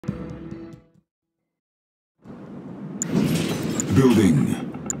Building.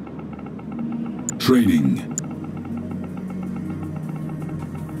 Training.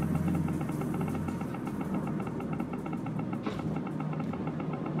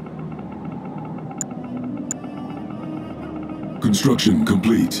 Construction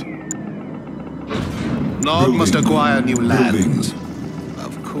complete. Nod must acquire new lands. Building.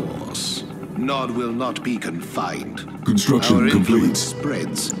 Of course. Nod will not be confined. Construction Our complete. influence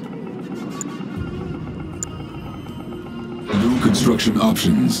spreads. New construction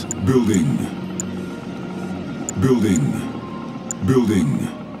options. Building. Building. Building.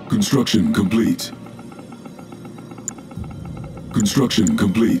 Construction complete. Construction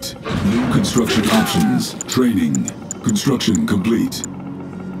complete. New construction options. Training. Construction complete.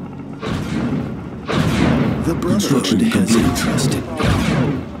 The Construction Brotherhood has complete. entrusted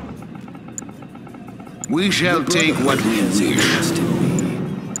me. We shall take what we wish.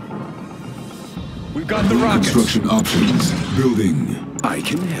 We've got the rockets. Construction options. Building. I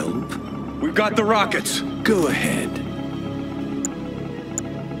can help. We've got the rockets. Go ahead.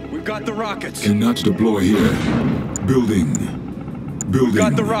 We've got the rockets. Cannot deploy here. Building. Building. We've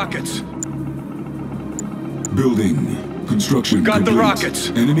got the rockets. Building. Construction We've got complete. the rockets.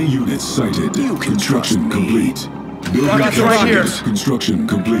 Enemy units sighted. You can Construction trust me. complete. Building Rockets right here. Construction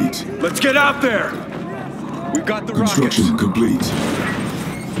complete. Let's get out there. We've got the Construction rockets. complete.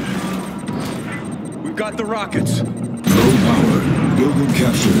 We've got the rockets. Low power. Building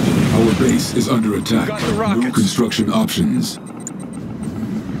captured. Our base is under attack. got the New rockets. construction options.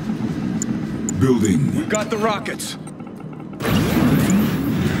 Building. We've got the rockets.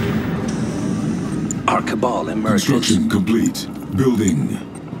 Our cabal emerges. Construction complete. Building.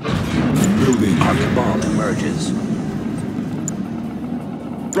 Building. Our cabal emerges.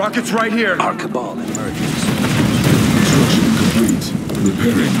 Rockets right here. Our cabal emerges. Construction complete.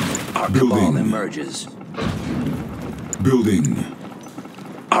 Repairing. Our cabal Building. emerges. Building.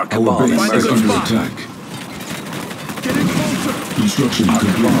 Our Our cabal base is emerges. under spot. attack. Get in closer. Construction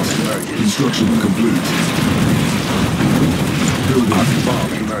complete. emerges. Construction complete. Our Building. cabal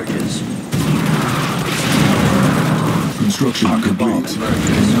emerges. Construction complete.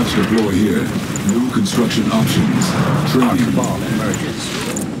 Cannot deploy here. New construction options. Our Training. cabal emerges.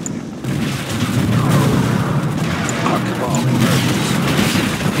 Our cabal emerges.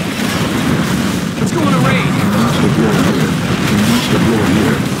 Let's go on a raid. Cannot deploy here. Cannot deploy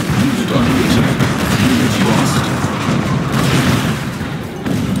here. Unit under attack. Unit lost.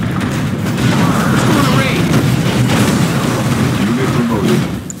 Let's go on a raid. Unit promoted.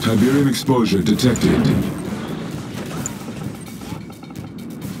 Tiberium exposure detected.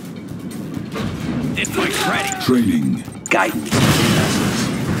 This fight's ready. Training. Guidance.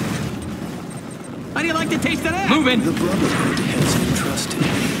 How do you like the taste of that? Moving. The Brotherhood has entrusted me.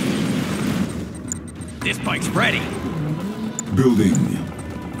 This bike's ready. Building.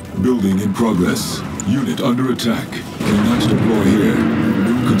 Building in progress. Unit under attack. Cannot deploy here.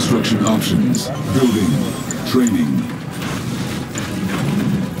 New construction options. Building. Training.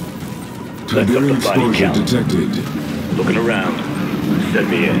 Tiberium exposure detected. Looking around. Send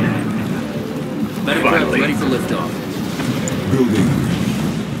me in. Metacraft ready for liftoff. Building.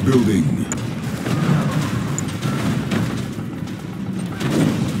 Building.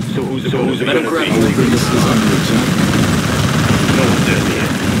 So who's it gonna be? Our base is under attack. No one send me in.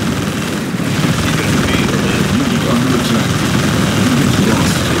 Unit under attack. Unit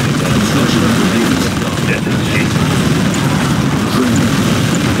lost. Construction complete. Death is cheap. Training.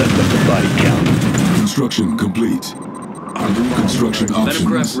 That's up the body count. Construction complete. New construction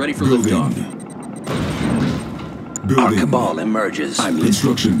options. ready for Building. Our Building. cabal emerges.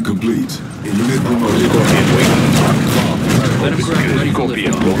 Construction complete. Unit promoted. Scorpion waiting. Metacraft ready for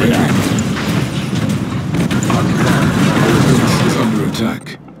Scorpion liftoff. rolling out. Our base is under attack.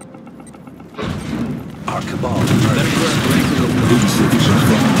 Our cabal emerges. Metacraft ready for liftoff. Insufficient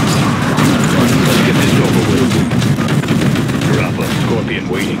funds. Let's get this over with. Bravo, Scorpion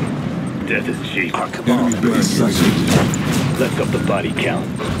waiting. Death is cheap. Our cabal Enemy base emerges. sighted. Let's up the body count.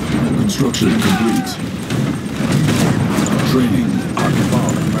 Construction complete. Training. Our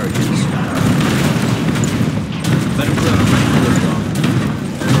cabal emerges. Metacraft ready for liftoff.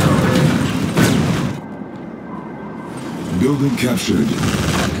 Building captured.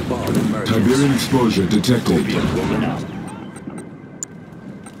 Our cabal emerges. Tiberium exposure detected. Scorpion rolling out.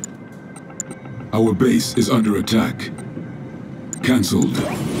 Our base is under attack. Cancelled.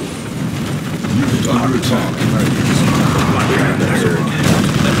 Unit under attack.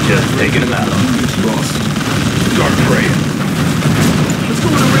 Just taking him out. Unit lost. Start praying. Let's go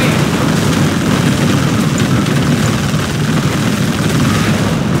on a raid.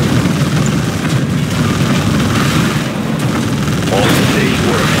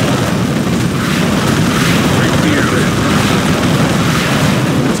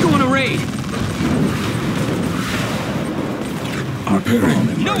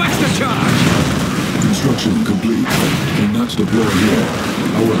 Repairing. No extra charge! Construction complete. Cannot deploy here.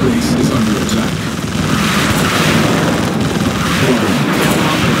 Our base is under attack. Building.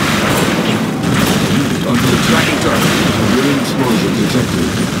 Unit under attack. Tiberium explosion detected.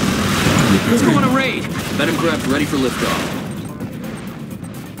 Let's go on a Repairing. raid! Venom craft ready for liftoff.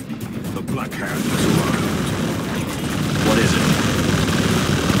 The Black Hand has arrived. What is it?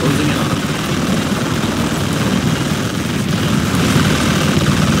 Closing in on them.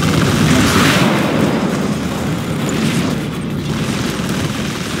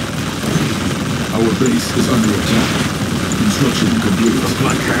 Our base is under attack. Construction complete. The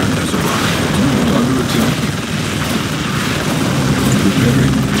Black Hand has arrived. Unit under attack.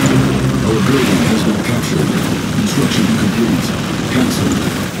 Repairing. Our building has been captured. Construction complete. Cancelled.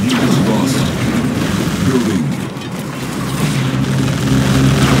 Units lost. Building.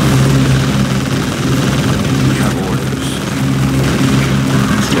 We have orders.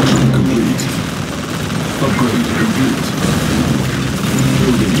 Construction complete. Upgrade complete.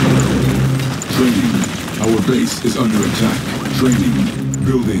 Building. Training. Our base is under attack. Training.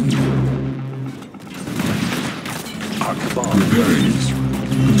 Building. Our cabal Repairing.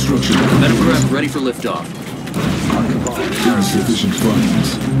 Construction Venom complete. craft ready for liftoff. Insufficient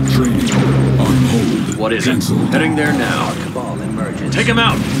funds. Training. On hold. What is Cancelled. it? Heading there now. Our cabal emerges. Take him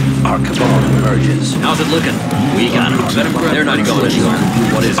out! Our cabal emerges. How's it looking? We got him. Venom craft. They're not going anywhere.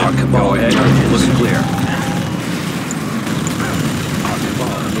 What is it? Our cabal Go ahead. emerges. Looking clear. Our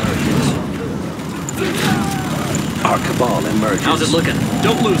cabal emerges. Our cabal emerges. How's it looking?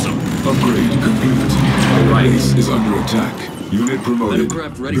 Don't lose him. Upgrade complete. Our Right. base is under attack. Unit promoted.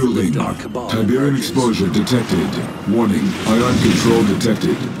 Venomcraft ready for Building. liftoff. Our cabal Tiberium emerges. exposure detected. Warning. Ion control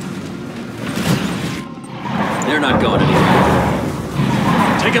detected. They're not going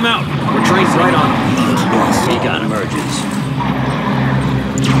anywhere. Take him out! We're trained right on him. Lost. We got him. emerges.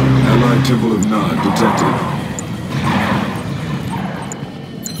 Allied Temple of Nod detected.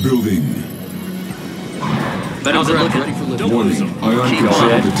 Building. How's it looking? Don't lose Warning. him. Ion Keep control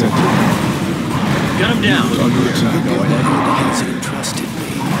going. detected. Got him down. Under attack. Because he trusted me.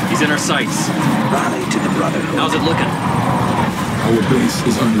 He's in our sights. Rally to the Brotherhood. How's it looking? Our base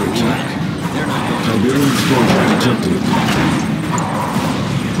is under attack. They're not going. Tiberium exposure detected.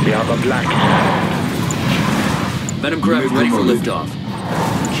 We have a Black Hand. Venom craft ready for promoted. liftoff.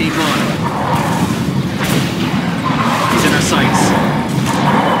 Keep on him. He's in our sights.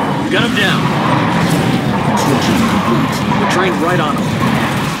 Got him down. Construction complete. We're trained right on him.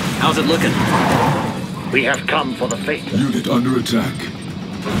 How's it looking? We have come for the faith. Unit under attack.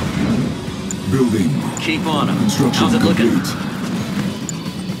 Building. Keep on him. Construction How's it looking? complete.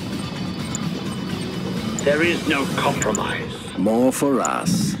 There is no compromise. More for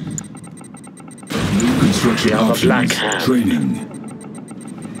us. New construction We have a Black options. Hand. Training.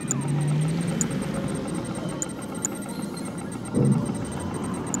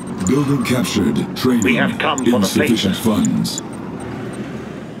 Building captured. Training. We have come for the Insufficient faith. funds.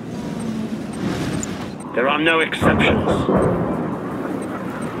 There are no exceptions.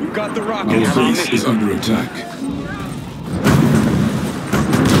 We've got the Our rockets. base is under attack.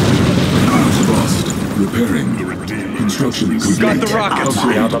 Units lost. Repairing. Construction complete. got the rockets. Upgrade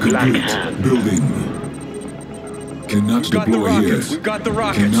We have a Black complete. Hand. Building. Cannot got the deploy here. rockets. We've got the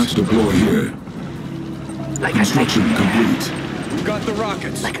rockets. Cannot deploy here. Like Construction complete. We've got the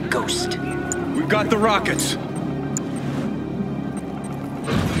rockets. a ghost. We've got the rockets.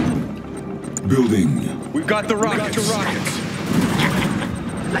 Building. We've got the rockets.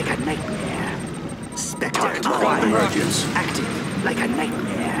 Like a nightmare. Spectre got the emerges. Active. Like a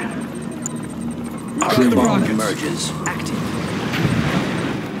nightmare. Our Training. Emerges. Active.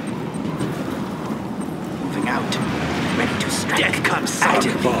 Moving out. Ready to strike. Death comes.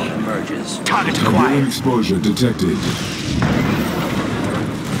 Active. Ball emerges. Target Tiberium exposure detected.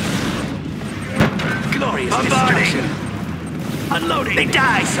 Glorious destruction. Unloading. They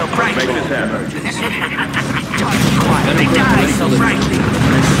die so brightly. Emerges. Target quiet. They die so brightly.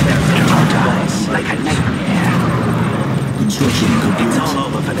 Dies like a nightmare. Construction It's complete. all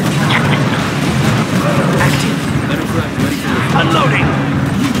over for the active. Venom craft ready for liftoff. Unloading.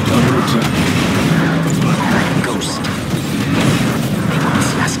 Unit under attack. Like a ghost. They won't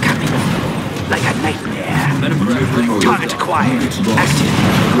see us coming. Like a nightmare. Venom Unit craft ready for promoted. Target quiet. Units lost. Active.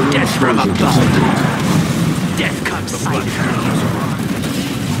 Tiberium Death from exposure above. detected. Death comes silently.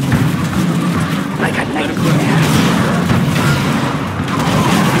 Like a Venom nightmare. craft.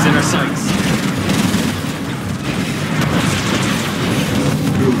 He's in our sights.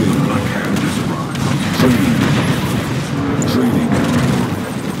 Building. Training.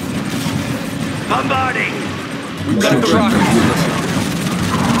 Bombarding! Construction complete.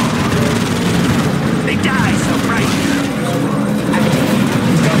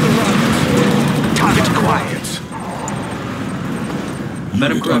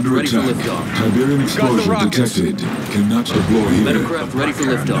 Unit Metacraft under ready for attack. liftoff. Tiberium explosion detected. Cannot deploy here. Metacraft ready for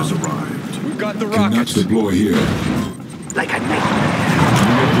liftoff. We've got the Cannot rockets. deploy here. Like a nightmare.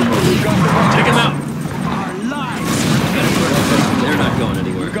 Unit promoted. Take him out! Our lives. They're not going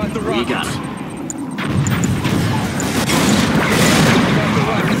anywhere. We've got the We rockets. got him. We've got the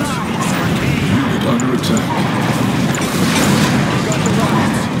rockets. Unit under attack. We've got the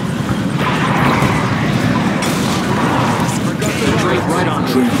rockets. Straight right on.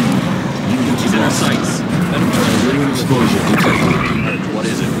 Training. Unit He's in our lost. sights. Metacraft ready Tiberium for explosion detected. liftoff. What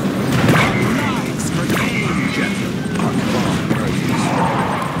is it?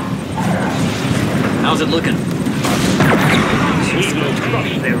 How's it looking? He will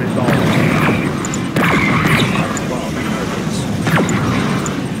crush their resolve.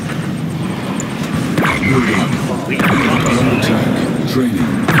 Building. Under attack. Training.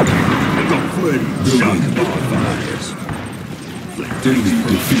 Building. Enemy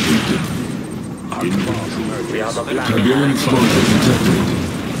defeated. We are the black Tiberium explosion detected.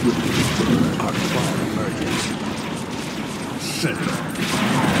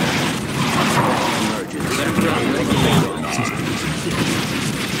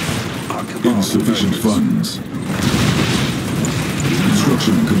 Insufficient funds.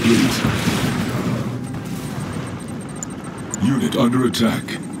 Construction complete. Unit under attack.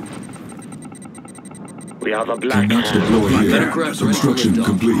 We are the black Cannot hand. deploy here. Metacraft Construction ready for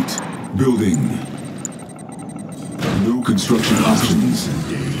complete. Building. No construction options.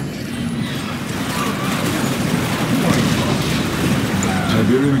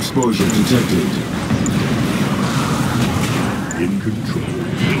 Tiberium exposure detected. In control.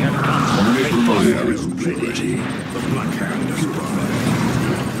 Unit promoted. The Black Hand has arrived.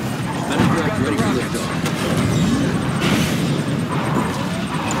 Metacraft ready for liftoff.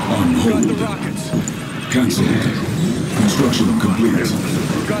 On We've got the hold. rockets. Cancelled. Construction complete.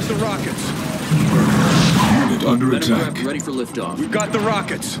 We've got the rockets. Unit under attack. Metacraft ready for liftoff. We've got the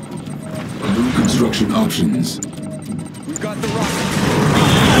rockets. No construction options. We've got the rockets.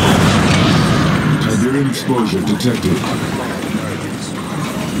 Tiberium exposure detected.